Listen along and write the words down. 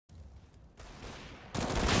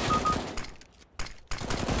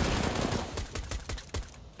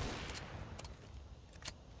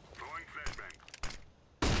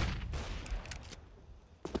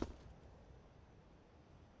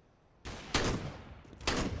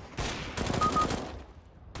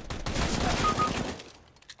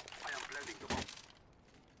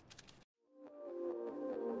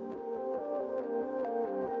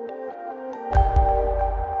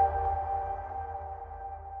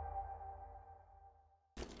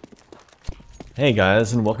Hey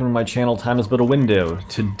guys, and welcome to my channel, Time is But a Window.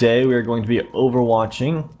 Today we are going to be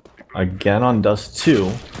overwatching again on Dust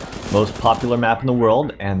 2, most popular map in the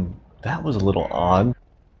world, and that was a little odd.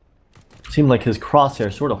 Seemed like his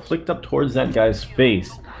crosshair sort of flicked up towards that guy's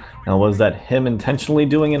face. Now, was that him intentionally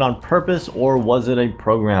doing it on purpose, or was it a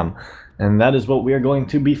program? And that is what we are going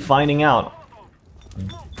to be finding out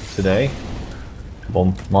today. A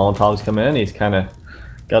couple Molotovs come in, he's kind of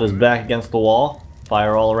got his back against the wall,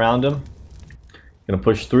 fire all around him. Gonna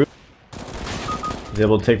push through. He's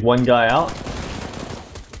able to take one guy out.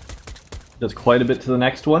 Does quite a bit to the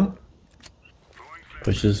next one.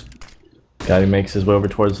 Pushes. Guy who makes his way over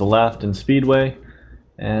towards the left in Speedway.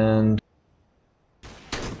 And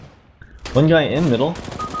one guy in middle.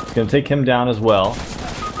 He's gonna take him down as well.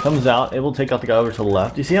 Comes out, able to take out the guy over to the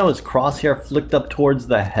left. You see how his crosshair flicked up towards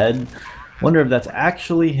the head? Wonder if that's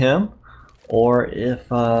actually him, or if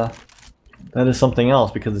that is something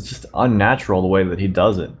else, because it's just unnatural the way that he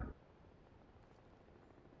does it.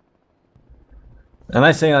 And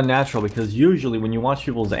I say unnatural because usually when you watch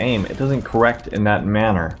people's aim, it doesn't correct in that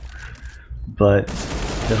manner. But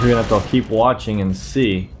I guess we're gonna have to keep watching and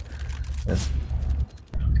see. This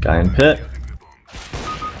guy in pit.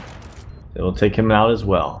 It will take him out as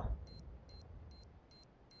well.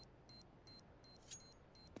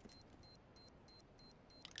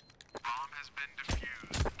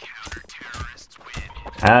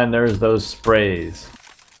 And there's those sprays.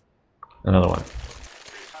 Another one.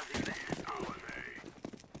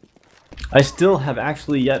 I still have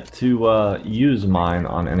actually yet to use mine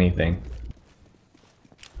on anything.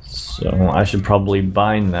 So I should probably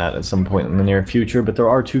bind that at some point in the near future. But there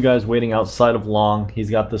are two guys waiting outside of long.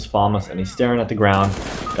 He's got this FAMAS and he's staring at the ground.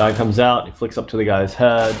 Guy comes out, he flicks up to the guy's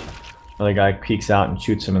head. Another guy peeks out and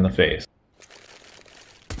shoots him in the face.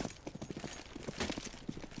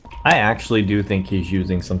 I actually do think he's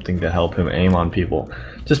using something to help him aim on people,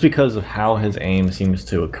 just because of how his aim seems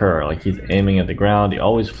to occur. Like, he's aiming at the ground, he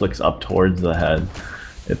always flicks up towards the head.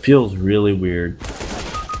 It feels really weird.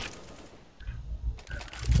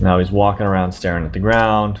 Now he's walking around staring at the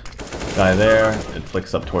ground. Guy there, it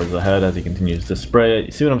flicks up towards the head as he continues to spray it.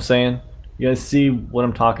 You see what I'm saying? You guys see what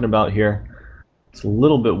I'm talking about here? It's a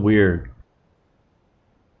little bit weird.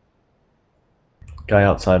 Guy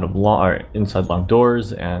outside of long, or inside long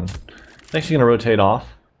doors, and it's actually gonna rotate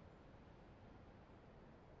off.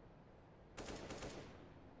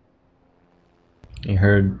 He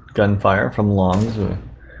heard gunfire from longs.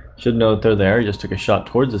 Should know that they're there. He just took a shot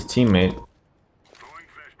towards his teammate.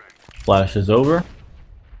 Flashes over.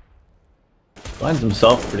 Finds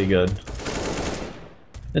himself pretty good.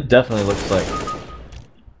 It definitely looks like.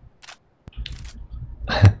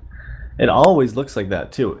 It always looks like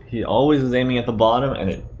that too. He always is aiming at the bottom and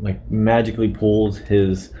it like magically pulls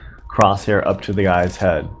his crosshair up to the guy's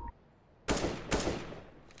head.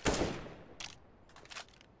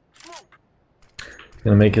 He's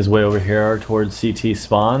gonna make his way over here towards CT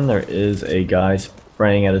spawn. There is a guy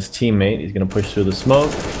spraying at his teammate. He's gonna push through the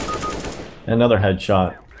smoke. Another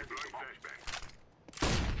headshot.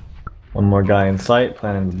 One more guy in sight,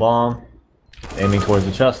 planting the bomb. Aiming towards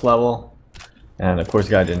the chest level. And of course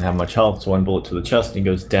the guy didn't have much health, so one bullet to the chest and he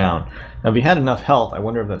goes down. Now if he had enough health, I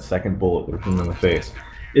wonder if that second bullet would have hit him in the face.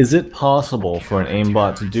 Is it possible for an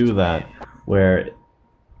aimbot to do that, where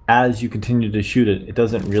as you continue to shoot it, it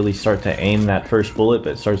doesn't really start to aim that first bullet,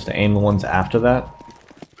 but it starts to aim the ones after that?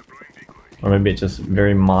 Or maybe it just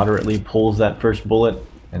very moderately pulls that first bullet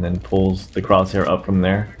and then pulls the crosshair up from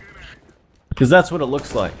there? Because that's what it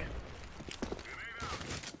looks like.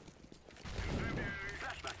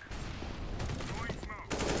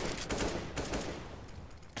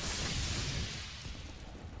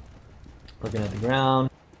 Looking at the ground.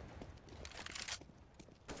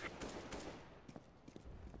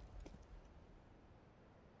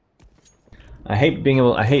 I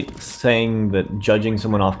hate saying that judging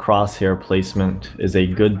someone off crosshair placement is a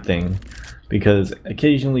good thing, because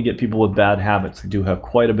occasionally you get people with bad habits that do have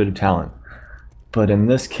quite a bit of talent. But in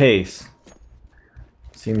this case,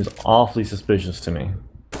 it seems awfully suspicious to me.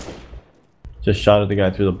 Just shot at the guy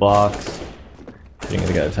through the box, shooting at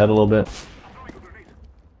the guy's head a little bit.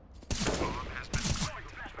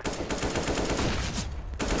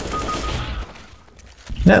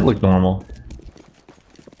 That looked normal.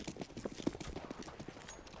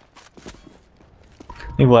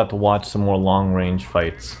 I think we'll have to watch some more long-range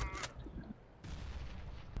fights.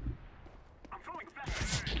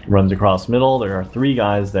 Runs across middle. There are three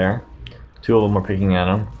guys there. Two of them are picking at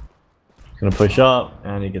him. He's gonna push up,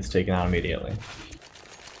 and he gets taken out immediately.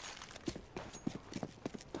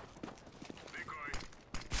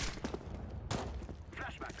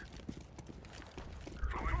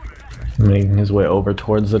 Making his way over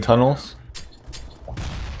towards the tunnels.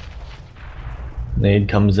 Nade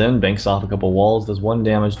comes in, banks off a couple walls, does 1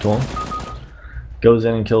 damage to him. Goes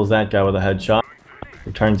in and kills that guy with a headshot.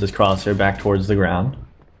 Returns his crosshair back towards the ground.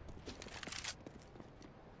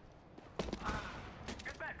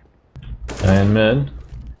 And mid.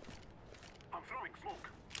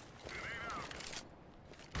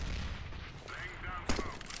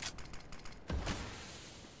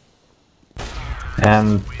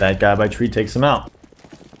 And that guy by tree takes him out.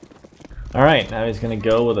 Alright, now he's gonna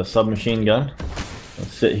go with a submachine gun.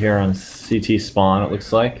 Let's sit here on CT spawn, it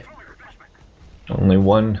looks like. Only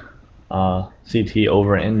one CT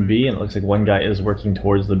over in B, and it looks like one guy is working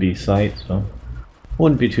towards the B site, so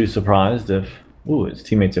wouldn't be too surprised if his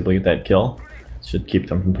teammates able to get that kill. Should keep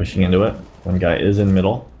them from pushing into it. One guy is in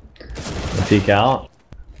middle. We'll peek out,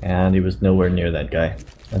 and he was nowhere near that guy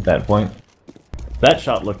at that point. That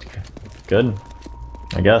shot looked good,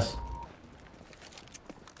 I guess.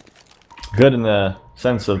 Good in the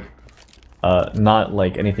sense of not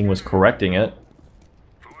like anything was correcting it.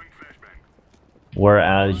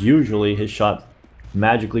 Whereas usually his shot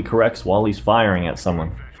magically corrects while he's firing at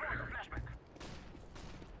someone.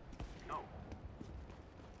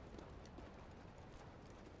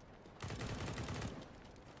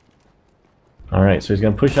 Alright, so he's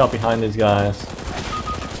going to push out behind these guys.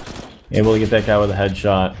 Able to get that guy with a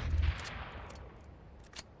headshot.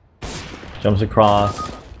 Jumps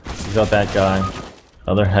across. He's got that guy.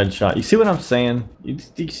 Another headshot. You see what I'm saying?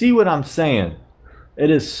 You see what I'm saying? It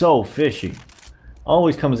is so fishy.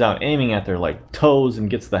 Always comes out aiming at their like toes and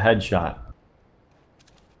gets the headshot.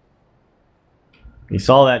 He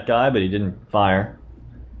saw that guy, but he didn't fire.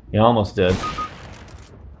 He almost did.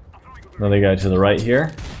 Another guy to the right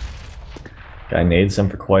here. Guy nades him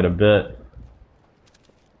for quite a bit.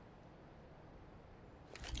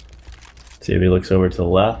 See if he looks over to the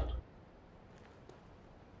left.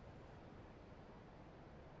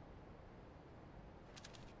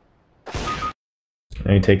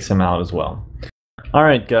 And he takes him out as well.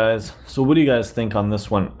 Alright guys, so what do you guys think on this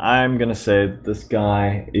one? I'm gonna say this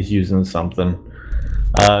guy is using something.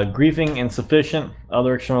 Griefing, insufficient.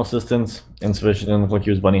 Other external assistance, insufficient. Didn't look like he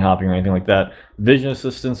was bunny hopping or anything like that. Vision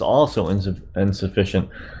assistance, also insufficient.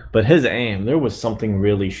 But his aim, there was something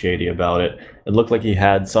really shady about it. It looked like he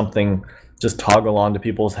had something just toggle onto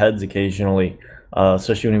people's heads occasionally.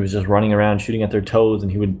 Especially when he was just running around shooting at their toes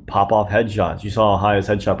and he would pop off headshots. You saw how high his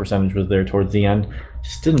headshot percentage was there towards the end.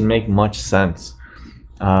 Just didn't make much sense.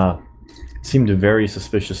 Seemed very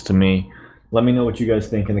suspicious to me. Let me know what you guys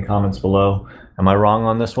think in the comments below. Am I wrong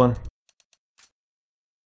on this one?